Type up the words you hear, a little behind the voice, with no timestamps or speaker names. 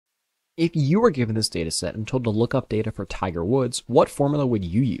If you were given this data set and told to look up data for Tiger Woods, what formula would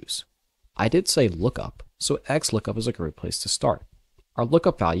you use? I did say lookup, so XLOOKUP is a great place to start. Our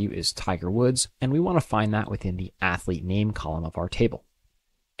lookup value is Tiger Woods, and we want to find that within the athlete name column of our table.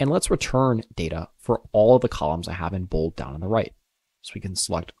 And let's return data for all of the columns I have in bold down on the right. So we can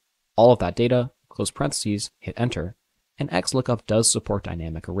select all of that data, close parentheses, hit enter, and XLOOKUP does support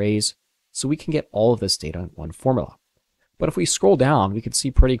dynamic arrays, so we can get all of this data in one formula. But if we scroll down, we can see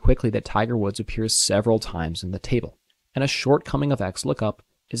pretty quickly that Tiger Woods appears several times in the table. And a shortcoming of XLOOKUP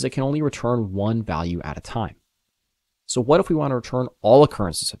is it can only return one value at a time. So what if we want to return all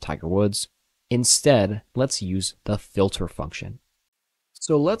occurrences of Tiger Woods? Instead, let's use the filter function.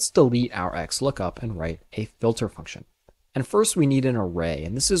 So let's delete our XLOOKUP and write a filter function. And first we need an array,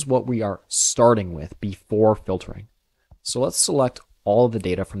 and this is what we are starting with before filtering. So let's select all of the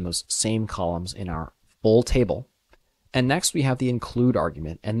data from those same columns in our full table. And next we have the include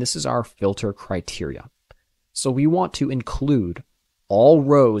argument, and this is our filter criteria. So we want to include all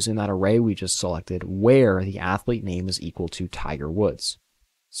rows in that array we just selected where the athlete name is equal to Tiger Woods.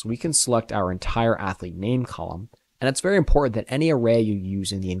 So we can select our entire athlete name column, and it's very important that any array you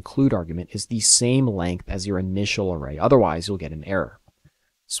use in the include argument is the same length as your initial array, otherwise you'll get an error.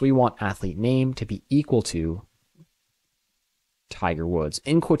 So we want athlete name to be equal to Tiger Woods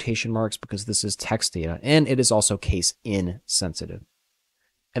in quotation marks because this is text data and it is also case insensitive.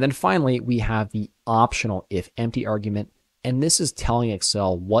 And then finally, we have the optional if empty argument, and this is telling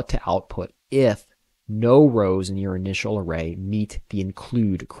Excel what to output if no rows in your initial array meet the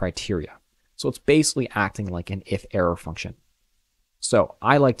include criteria. So it's basically acting like an if error function. So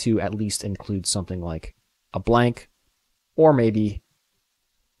I like to at least include something like a blank or maybe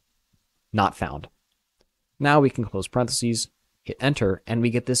not found. Now we can close parentheses, hit enter, and we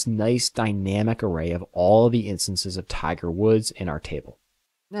get this nice dynamic array of all of the instances of Tiger Woods in our table.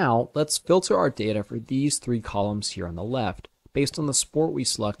 Now let's filter our data for these three columns here on the left based on the sport we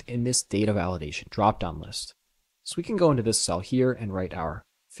select in this data validation drop-down list. So we can go into this cell here and write our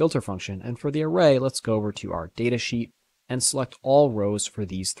filter function, and for the array, let's go over to our data sheet and select all rows for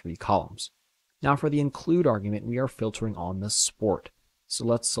these three columns. Now for the include argument, we are filtering on the sport. So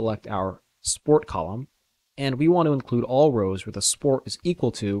let's select our sport column, and we want to include all rows where the sport is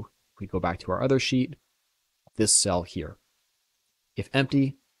equal to, if we go back to our other sheet, this cell here. If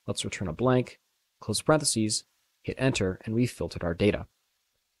empty, let's return a blank, close parentheses, hit enter, and we've filtered our data.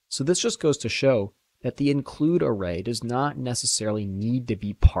 So this just goes to show that the include array does not necessarily need to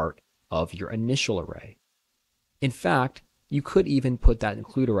be part of your initial array. In fact, you could even put that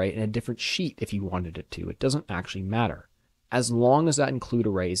include array in a different sheet if you wanted it to. It doesn't actually matter, as long as that include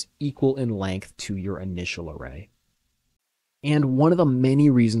array is equal in length to your initial array. And one of the many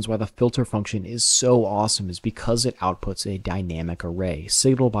reasons why the filter function is so awesome is because it outputs a dynamic array,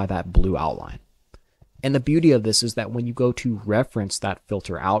 signaled by that blue outline. And the beauty of this is that when you go to reference that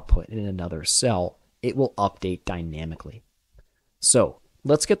filter output in another cell, it will update dynamically. So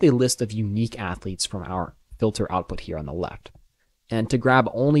let's get the list of unique athletes from our filter output here on the left. And to grab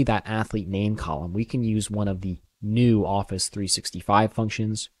only that athlete name column, we can use one of the new Office 365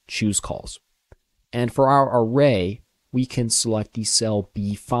 functions, choose calls. And for our array, we can select the cell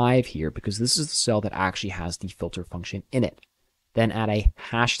B5 here because this is the cell that actually has the filter function in it. Then add a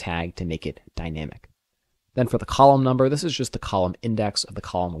hashtag to make it dynamic. Then for the column number, this is just the column index of the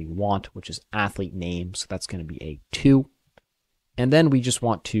column we want, which is athlete name, so that's going to be a 2. And then we just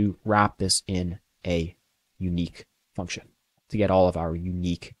want to wrap this in a unique function to get all of our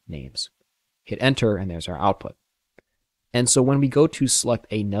unique names. Hit enter, and there's our output. And so when we go to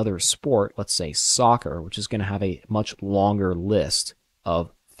select another sport, let's say soccer, which is going to have a much longer list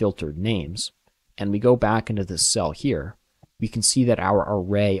of filtered names, and we go back into this cell here, we can see that our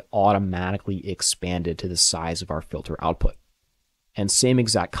array automatically expanded to the size of our filter output. And same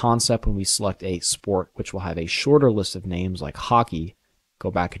exact concept when we select a sport which will have a shorter list of names like hockey,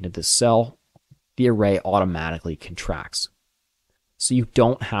 go back into this cell, the array automatically contracts. So you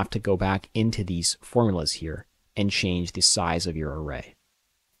don't have to go back into these formulas here and change the size of your array.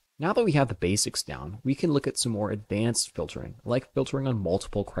 Now that we have the basics down, we can look at some more advanced filtering, like filtering on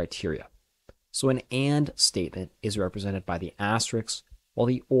multiple criteria. So an AND statement is represented by the asterisk, while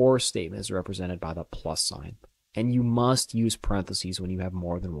the OR statement is represented by the plus sign. And you must use parentheses when you have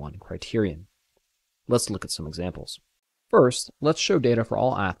more than one criterion. Let's look at some examples. First, let's show data for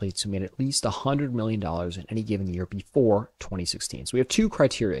all athletes who made at least $100 million in any given year before 2016. So we have two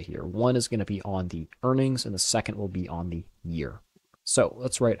criteria here. One is going to be on the earnings, and the second will be on the year. So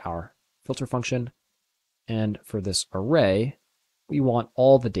let's write our filter function. And for this array, we want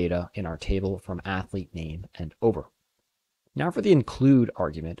all the data in our table from athlete name and over. Now for the include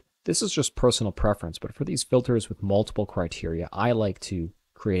argument, This is just personal preference, but for these filters with multiple criteria, I like to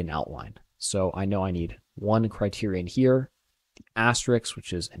create an outline. So I know I need one criterion here, the asterisk,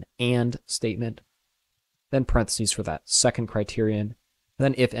 which is an AND statement, then parentheses for that second criterion, and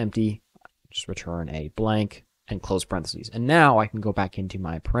then if empty, just return a blank and close parentheses. And now I can go back into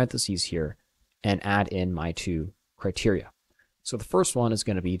my parentheses here and add in my two criteria. So the first one is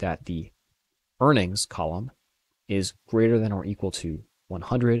going to be that the earnings column is greater than or equal to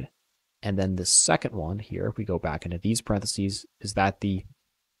 100. And then the second one here, if we go back into these parentheses, is that the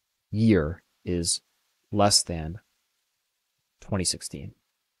year is less than 2016.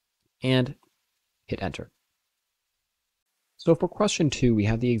 And hit enter. So for question 2, we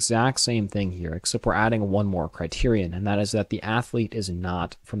have the exact same thing here, except we're adding one more criterion, and that is that the athlete is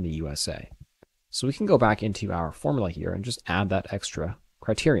not from the USA. So we can go back into our formula here and just add that extra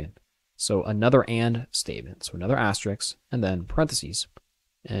criterion. So another AND statement, so another asterisk, and then parentheses.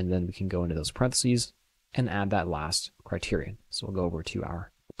 And then we can go into those parentheses and add that last criterion. So we'll go over to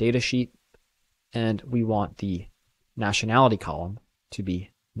our data sheet, and we want the nationality column to be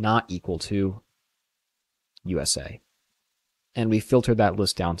not equal to USA. And we filtered that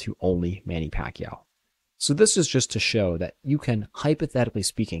list down to only Manny Pacquiao. So this is just to show that you can, hypothetically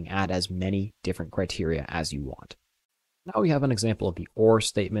speaking, add as many different criteria as you want. Now we have an example of the OR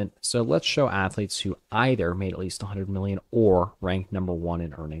statement. So let's show athletes who either made at least 100 million or ranked number 1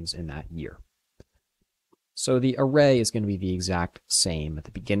 in earnings in that year. So the array is going to be the exact same at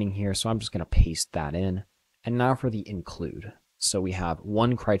the beginning here. So I'm just going to paste that in. And now for the include. So we have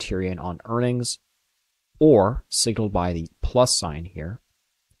one criterion on earnings, or signaled by the plus sign here,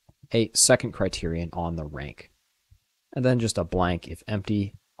 a second criterion on the rank. And then just a blank if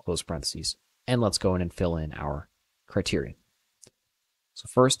empty, close parentheses. And let's go in and fill in our criterion. So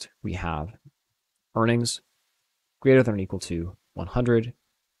first we have earnings greater than or equal to 100.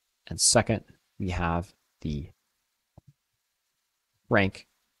 And second, we have the rank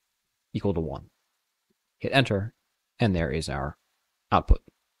equal to 1. Hit enter, and there is our output.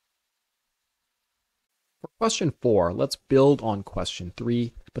 For question 4, let's build on question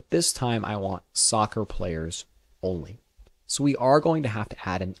 3, but this time I want soccer players only. So we are going to have to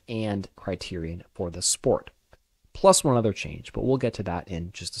add an AND criterion for the sport, plus one other change, but we'll get to that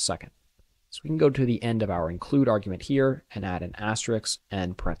in just a second. So we can go to the end of our include argument here and add an asterisk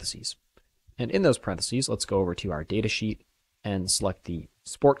and parentheses. And in those parentheses, let's go over to our data sheet and select the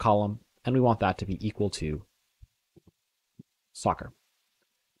sport column, and we want that to be equal to soccer.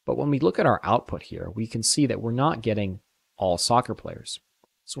 But when we look at our output here, we can see that we're not getting all soccer players.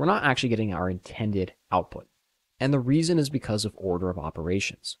 So we're not actually getting our intended output. And the reason is because of order of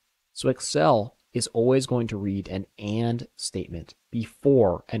operations. So Excel is always going to read an AND statement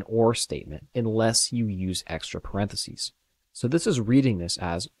before an OR statement unless you use extra parentheses. So this is reading this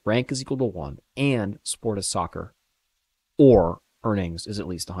as rank is equal to 1 and sport is soccer, or earnings is at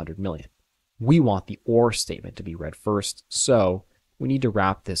least 100 million. We want the OR statement to be read first, so we need to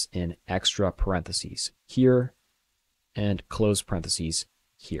wrap this in extra parentheses here and close parentheses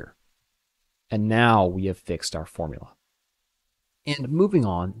here. And now we have fixed our formula. And moving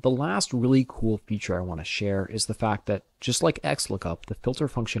on, the last really cool feature I want to share is the fact that just like XLOOKUP, the filter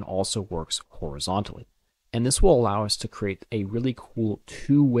function also works horizontally. And this will allow us to create a really cool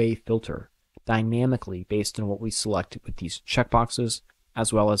two-way filter dynamically based on what we select with these checkboxes,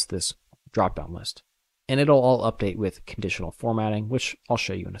 as well as this drop-down list. And it'll all update with conditional formatting, which I'll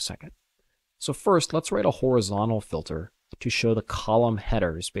show you in a second. So first, let's write a horizontal filter to show the column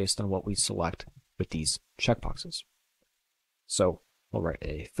headers based on what we select with these checkboxes. So we'll write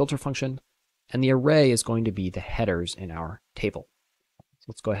a filter function, and the array is going to be the headers in our table. So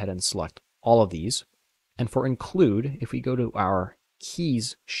let's go ahead and select all of these. And for include, if we go to our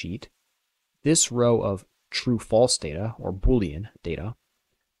keys sheet, this row of true-false data, or Boolean data,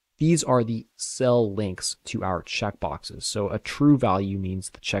 these are the cell links to our checkboxes. So a true value means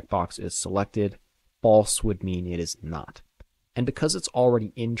the checkbox is selected. False would mean it is not. And because it's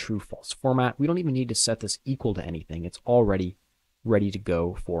already in true-false format, we don't even need to set this equal to anything. It's already ready to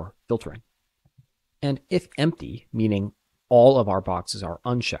go for filtering. And if empty, meaning all of our boxes are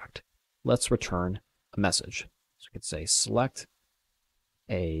unchecked, let's return a message. So we could say select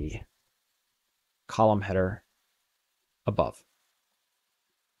a column header above.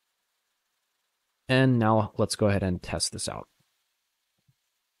 And now let's go ahead and test this out.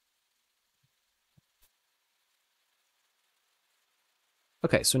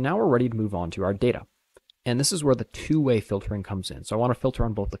 Okay, so now we're ready to move on to our data. And this is where the two-way filtering comes in. So I want to filter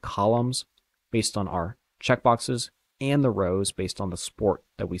on both the columns based on our checkboxes and the rows based on the sport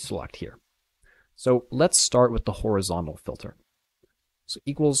that we select here. So let's start with the horizontal filter. So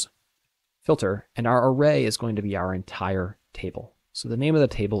equals filter, and our array is going to be our entire table. So the name of the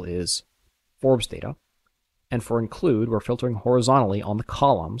table is Forbes data. And for include, we're filtering horizontally on the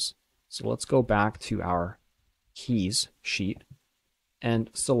columns. So let's go back to our keys sheet and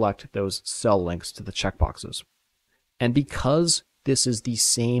select those cell links to the checkboxes. And because this is the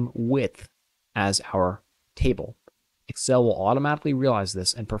same width as our table, Excel will automatically realize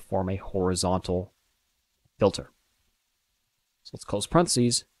this and perform a horizontal filter. So let's close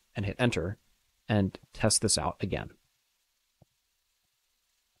parentheses and hit enter and test this out again.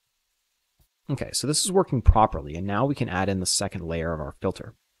 Okay, so this is working properly, and now we can add in the second layer of our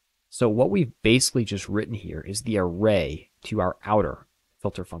filter. So what we've basically just written here is the array to our outer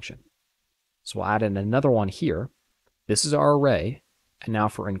filter function. So we'll add in another one here. This is our array, and now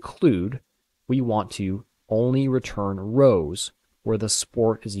for include, we want to only return rows where the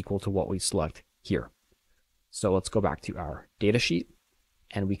sport is equal to what we select here. So let's go back to our data sheet,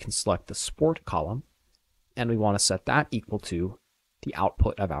 and we can select the sport column, and we want to set that equal to the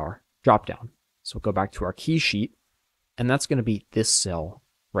output of our dropdown. So we'll go back to our key sheet, and that's going to be this cell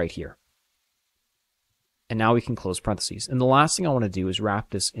right here. And now we can close parentheses. And the last thing I want to do is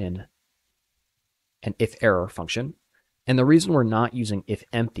wrap this in an if error function. And the reason we're not using if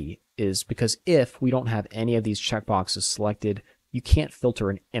empty is because if we don't have any of these checkboxes selected, you can't filter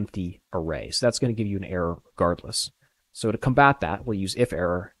an empty array. So that's going to give you an error regardless. So to combat that, we'll use if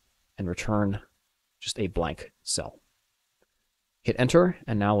error and return just a blank cell. Hit enter,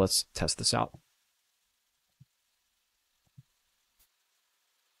 and now let's test this out.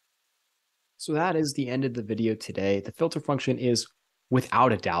 So that is the end of the video today. The filter function is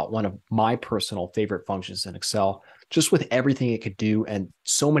without a doubt one of my personal favorite functions in Excel, just with everything it could do and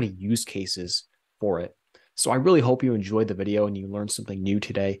so many use cases for it. So I really hope you enjoyed the video and you learned something new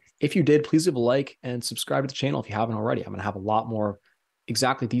today. If you did, please leave a like and subscribe to the channel if you haven't already. I'm going to have a lot more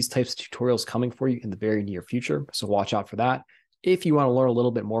exactly these types of tutorials coming for you in the very near future, so watch out for that. If you want to learn a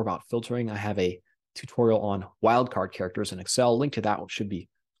little bit more about filtering, I have a tutorial on wildcard characters in Excel. Link to that should be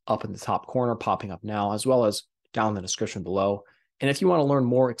up in the top corner, popping up now, as well as down in the description below. And if you want to learn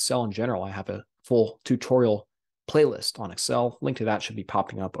more Excel in general, I have a full tutorial playlist on Excel. Link to that should be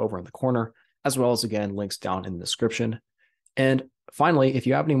popping up over in the corner, as well as, again, links down in the description. And finally, if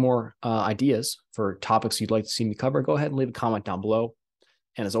you have any more ideas for topics you'd like to see me cover, go ahead and leave a comment down below.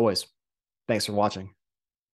 And as always, thanks for watching.